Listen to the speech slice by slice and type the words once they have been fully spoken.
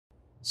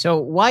So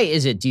why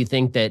is it, do you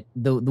think, that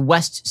the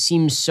West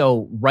seems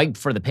so ripe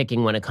for the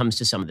picking when it comes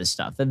to some of this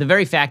stuff? The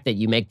very fact that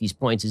you make these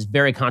points is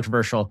very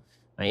controversial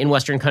in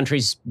Western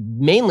countries,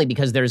 mainly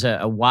because there's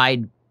a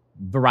wide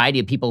variety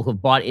of people who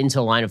have bought into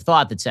a line of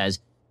thought that says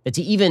that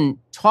to even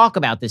talk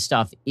about this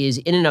stuff is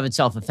in and of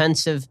itself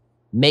offensive,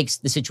 makes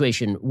the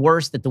situation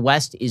worse, that the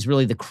West is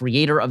really the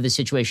creator of the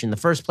situation in the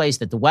first place,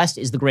 that the West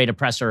is the great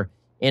oppressor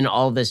in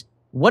all of this.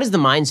 What is the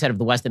mindset of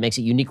the West that makes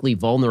it uniquely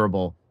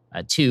vulnerable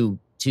to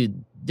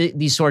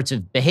these sorts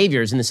of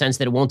behaviors, in the sense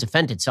that it won't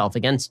defend itself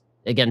against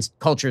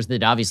cultures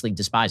that obviously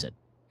despise it?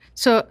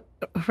 So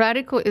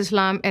radical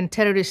Islam and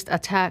terrorist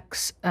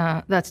attacks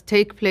that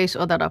take place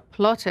or that are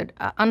plotted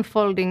are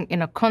unfolding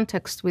in a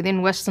context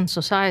within Western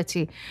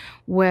society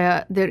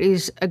where there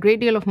is a great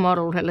deal of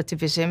moral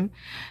relativism.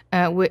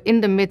 We're in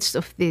the midst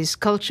of these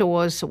culture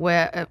wars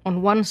where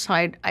on one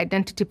side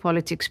identity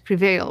politics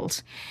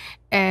prevails.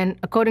 And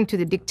according to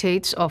the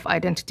dictates of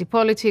identity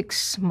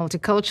politics,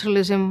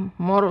 multiculturalism,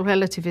 moral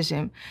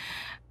relativism,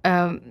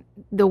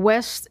 the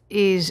West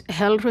is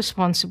held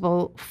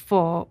responsible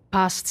for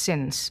past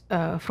sins,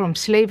 from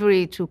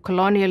slavery to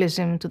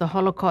colonialism to the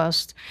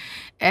Holocaust.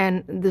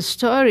 And the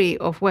story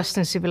of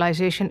Western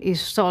civilization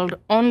is told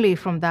only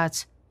from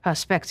that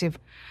perspective.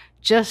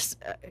 Just,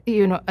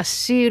 a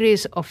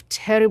series of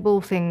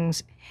terrible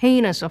things,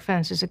 heinous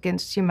offenses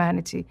against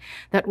humanity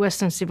that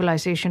Western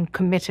civilization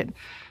committed.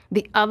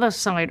 The other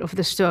side of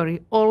the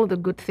story, all the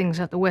good things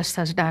that the West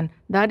has done,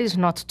 that is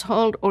not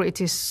told, or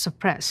it is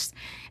suppressed.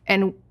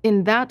 And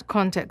in that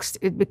context,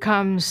 it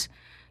becomes,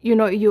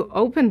 you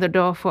open the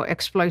door for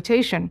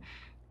exploitation.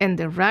 And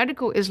the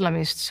radical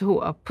Islamists who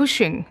are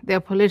pushing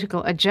their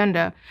political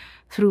agenda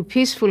through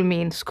peaceful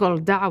means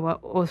called da'wah,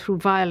 or through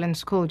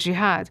violence called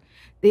jihad,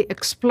 they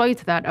exploit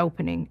that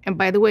opening. And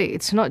by the way,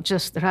 it's not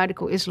just the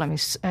radical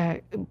Islamists.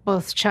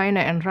 Both China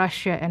and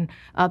Russia and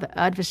other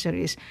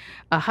adversaries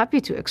are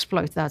happy to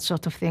exploit that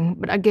sort of thing.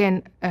 But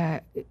again,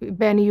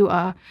 Ben, you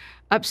are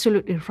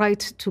absolutely right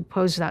to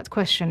pose that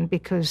question,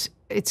 because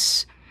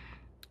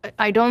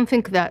I don't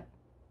think that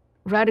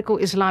radical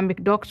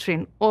Islamic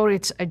doctrine or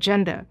its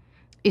agenda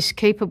is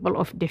capable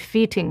of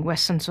defeating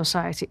Western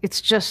society.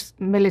 It's just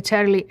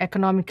militarily,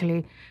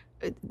 economically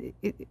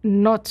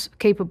not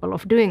capable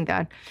of doing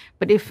that.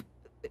 But if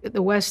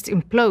the West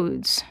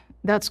implodes,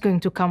 that's going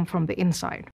to come from the inside.